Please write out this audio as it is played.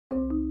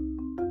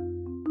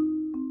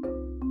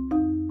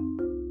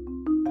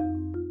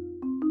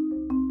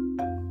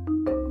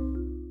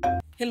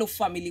Hello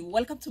family,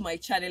 welcome to my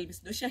channel. Miss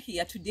Dosha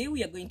here. Today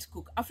we are going to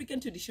cook African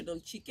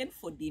traditional chicken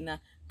for dinner.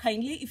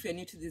 Kindly, if you're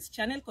new to this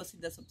channel,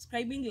 consider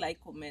subscribing,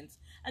 like, comments,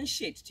 and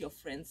share it to your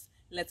friends.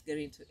 Let's get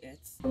into it.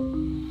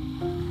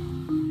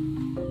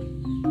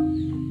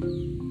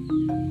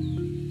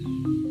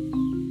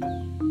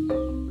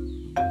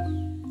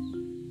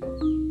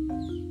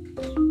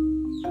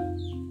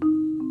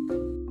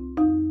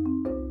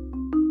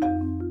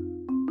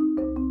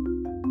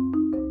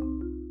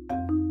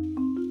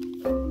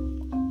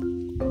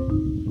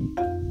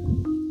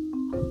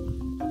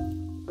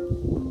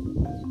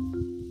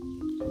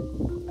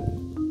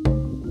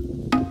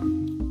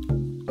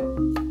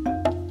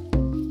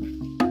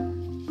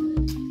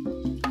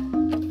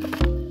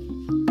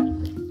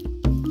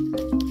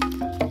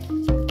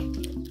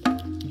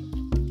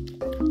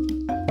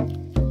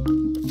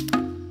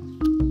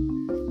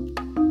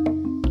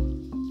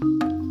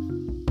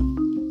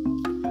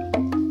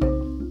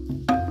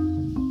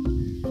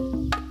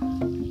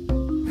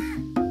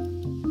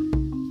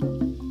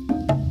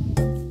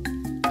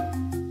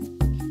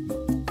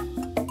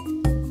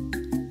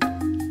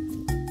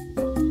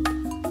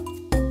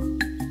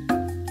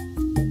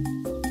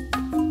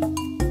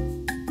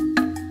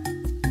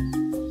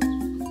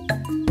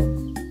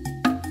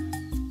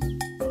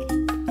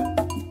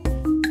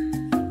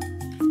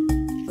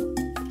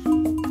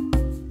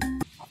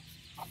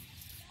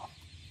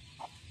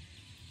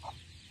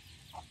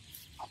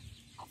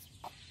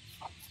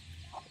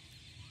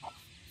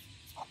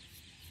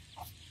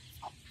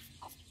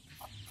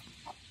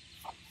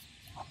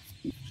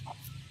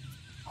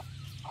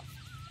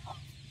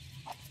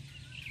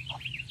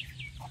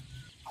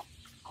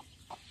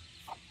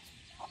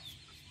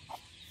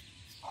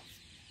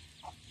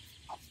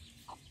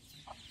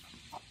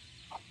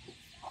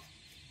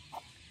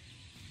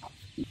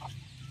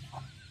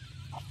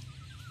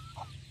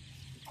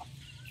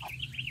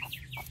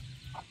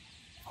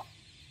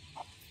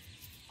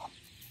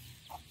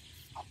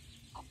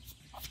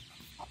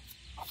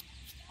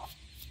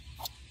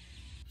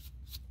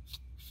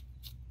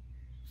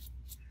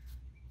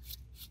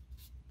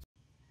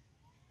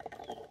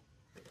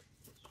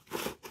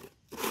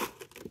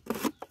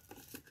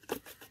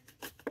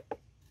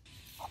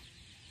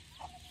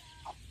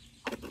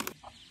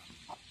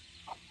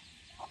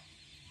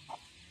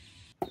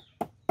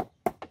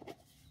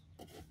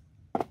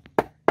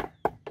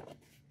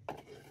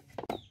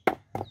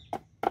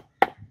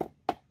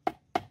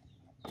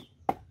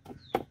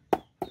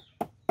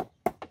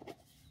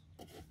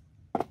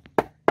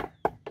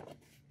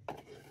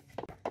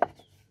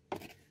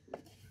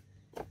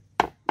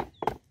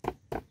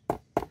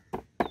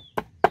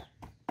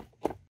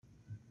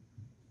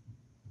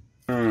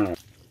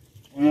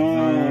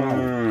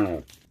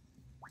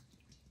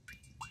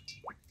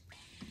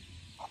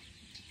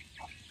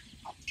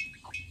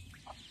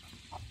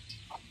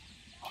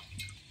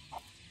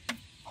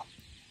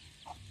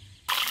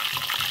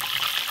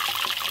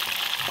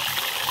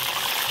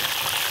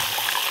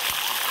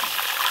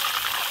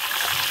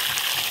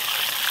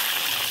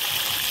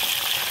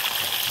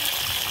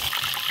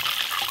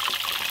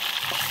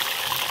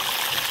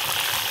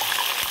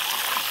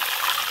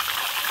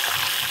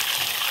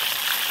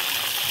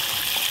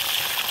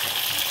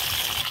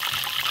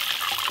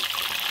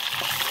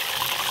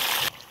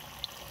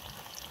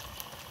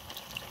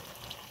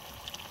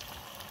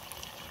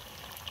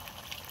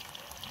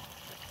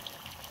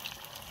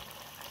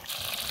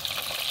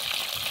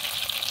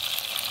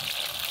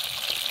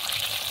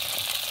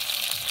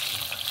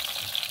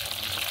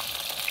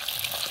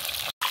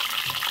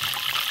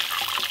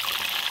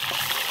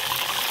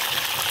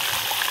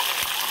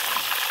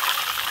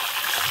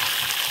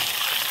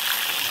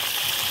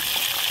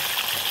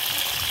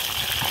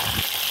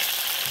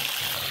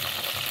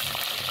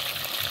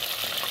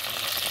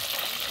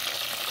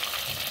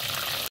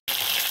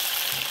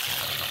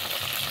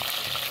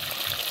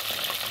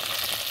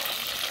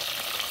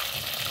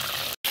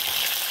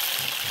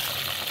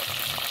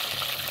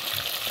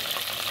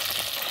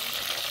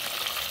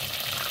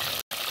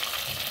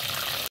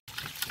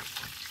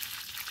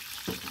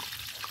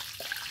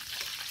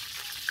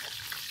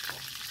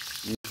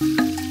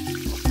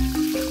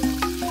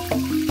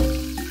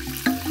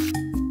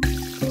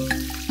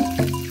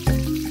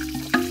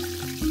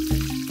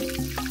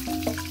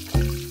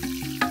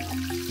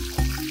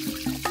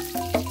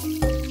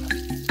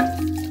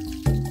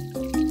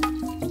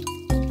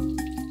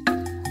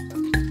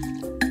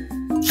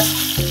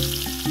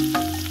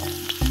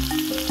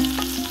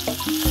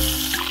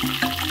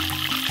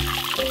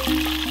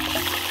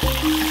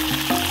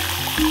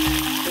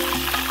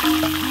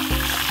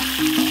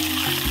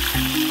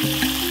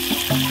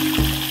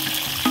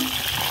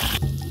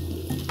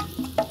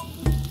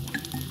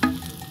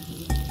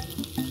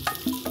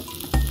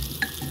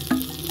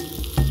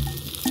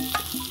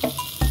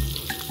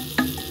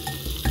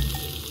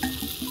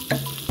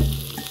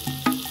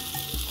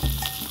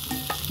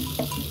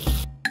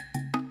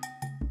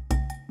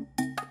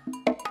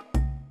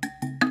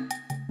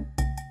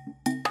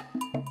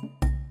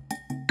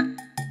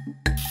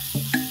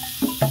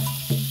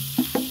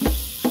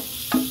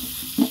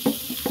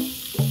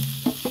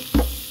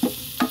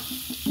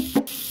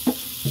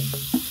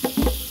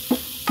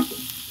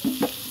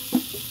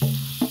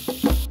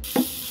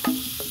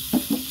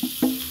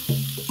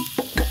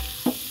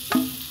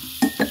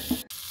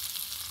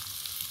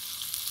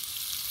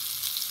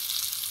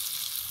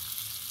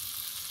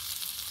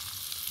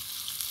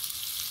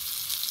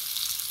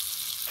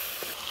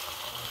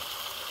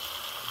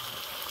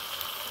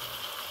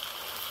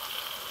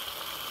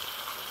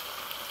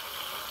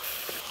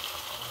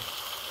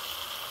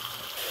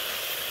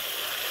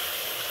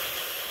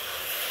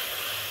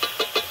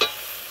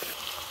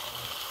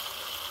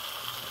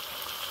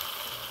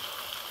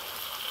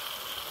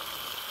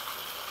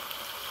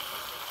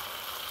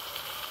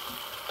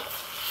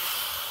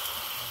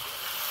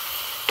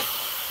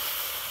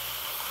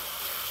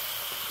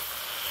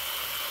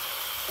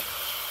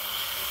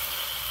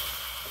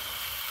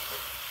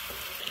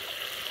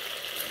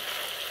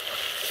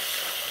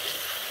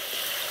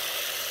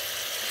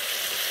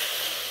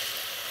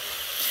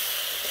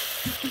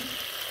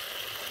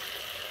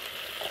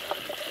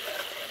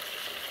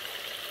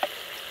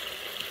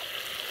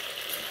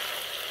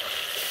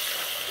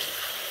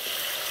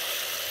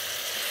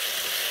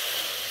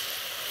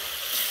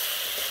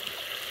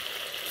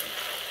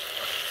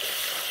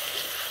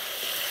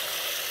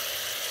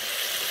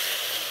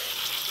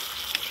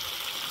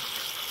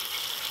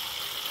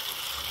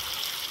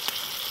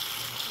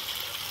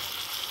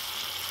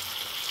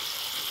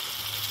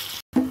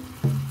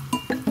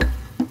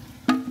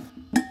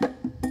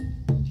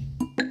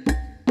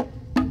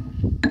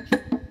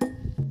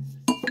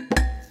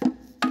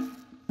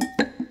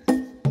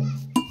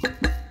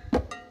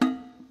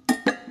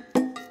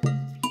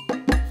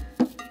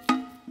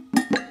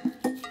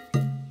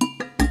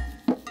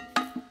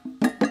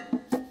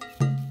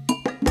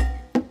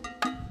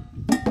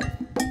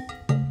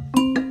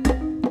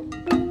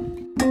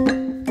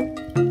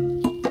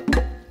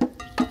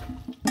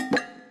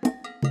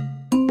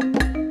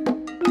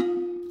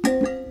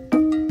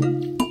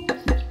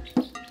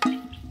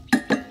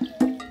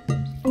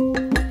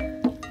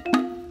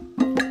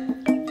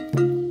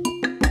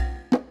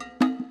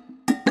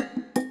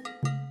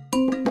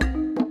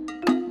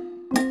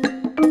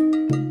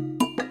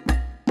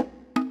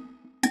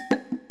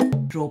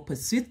 drop a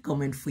sweet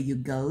comment for you,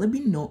 girl. Let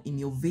me know in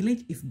your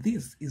village if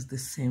this is the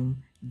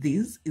same.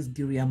 This is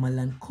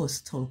Giriamaland,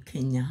 coastal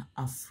Kenya,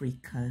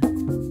 Africa.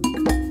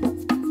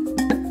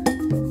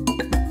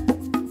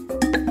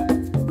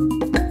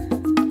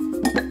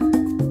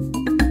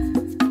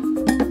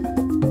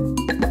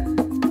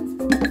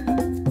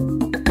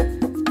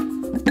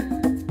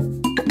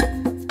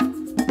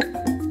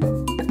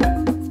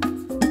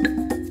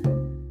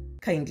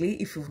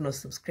 Kindly, if you've not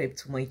subscribed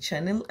to my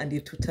channel and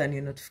you to turn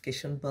your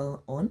notification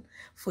bell on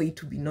for you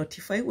to be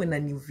notified when a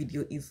new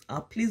video is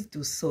up, please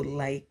do so.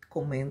 Like,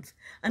 comment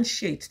and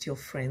share it to your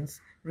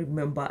friends.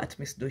 Remember, at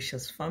Miss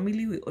Dosha's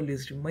family, we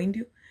always remind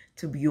you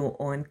to be your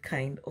own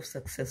kind of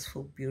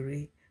successful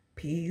beauty.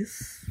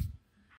 Peace.